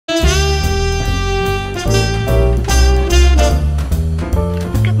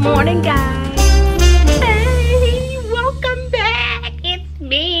morning, guys. Hey, welcome back.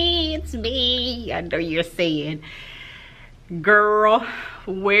 It's me. I know you're saying, girl,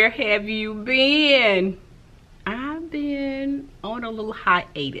 where have you been? I've been on a little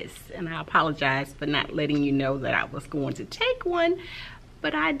hiatus, and I apologize for not letting you know that I was going to take one,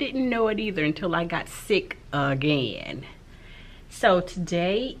 but I didn't know it either until I got sick again. So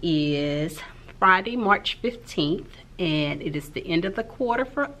today is Friday, March 15th, and it is the end of the quarter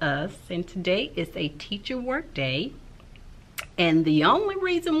for us, and today is a teacher work day. And the only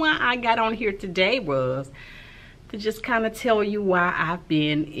reason why I got on here today was to just kind of tell you why I've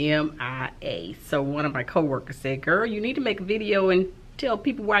been MIA. So one of my coworkers said, girl, you need to make a video and tell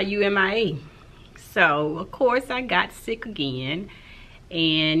people why you MIA. So of course I got sick again,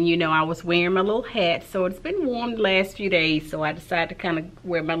 and you know, I was wearing my little hat, so it's been warm the last few days, so I decided to kind of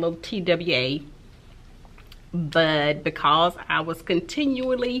wear my little TWA. But because I was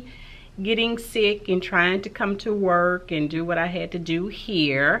continually getting sick and trying to come to work and do what I had to do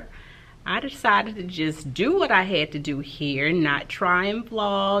here, I decided to just do what I had to do here, not try and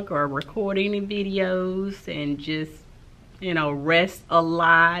vlog or record any videos, and just, you know, rest a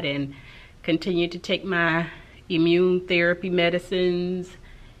lot and continue to take my immune therapy medicines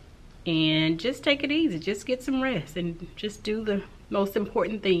and just take it easy, just get some rest and just do the most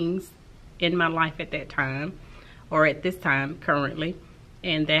important things in my life at that time, or at this time currently,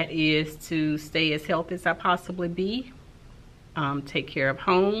 and that is to stay as healthy as I possibly be, take care of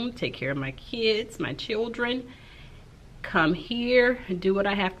home, take care of my kids, my children, come here, do what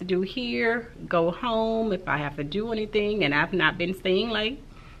I have to do here, go home if I have to do anything, and I've not been staying late.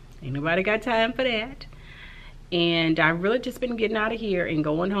 Ain't nobody got time for that. And I've really just been getting out of here and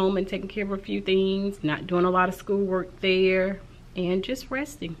going home and taking care of a few things, not doing a lot of schoolwork there, and just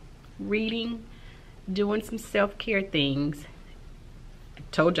resting, reading, doing some self-care things. I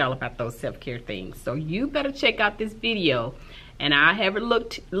told y'all about those self-care things, so you better check out this video. And I have it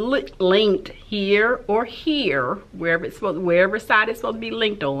linked here or here, wherever side it's supposed to be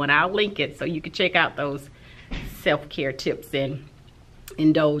linked on. I'll link it so you can check out those self-care tips and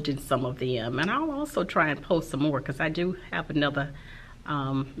indulge in some of them. And I'll also try and post some more, because I do have another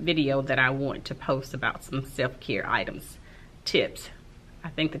video that I want to post about some self-care items, tips. I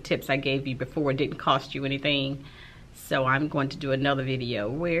think the tips I gave you before didn't cost you anything, so I'm going to do another video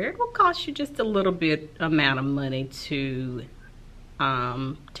where it will cost you just a little bit amount of money to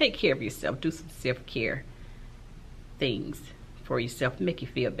take care of yourself, do some self-care things for yourself, make you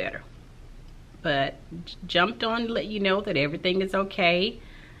feel better. But jumped on to let you know that everything is okay.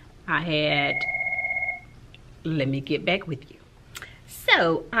 Let me get back with you.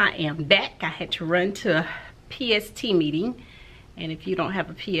 So I am back. I had to run to a PST meeting, and if you don't have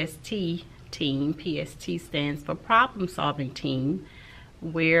a PST team, PST stands for Problem Solving Team,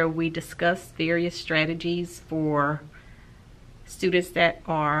 where we discuss various strategies for students that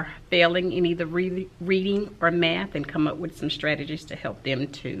are failing in either reading or math, and come up with some strategies to help them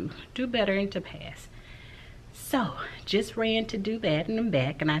to do better and to pass. So just ran to do that, and I'm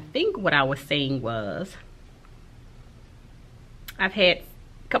back. And I think what I was saying was, I've had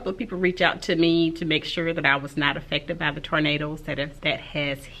a couple of people reach out to me to make sure that I was not affected by the tornadoes that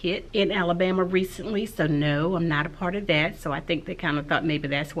has hit in Alabama recently. So no, I'm not a part of that. So I think they kind of thought maybe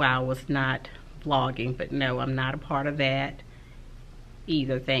that's why I was not vlogging, but no, I'm not a part of that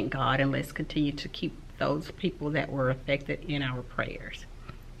either, thank God. And let's continue to keep those people that were affected in our prayers.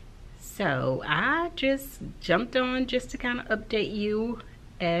 So I just jumped on just to kind of update you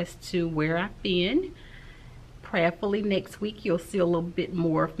as to where I've been. Prayerfully next week you'll see a little bit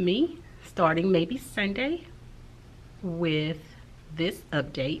more of me, starting maybe Sunday with this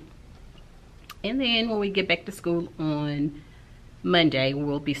update. And then when we get back to school on Monday,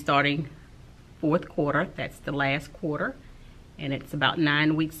 we'll be starting fourth quarter. That's the last quarter, and it's about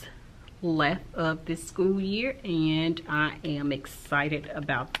 9 weeks left of this school year, and I am excited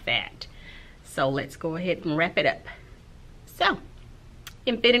about that. So let's go ahead and wrap it up. So,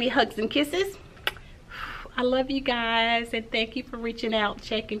 infinity hugs and kisses. I love you guys, and thank you for reaching out,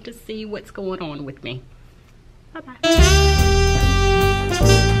 checking to see what's going on with me. Bye-bye.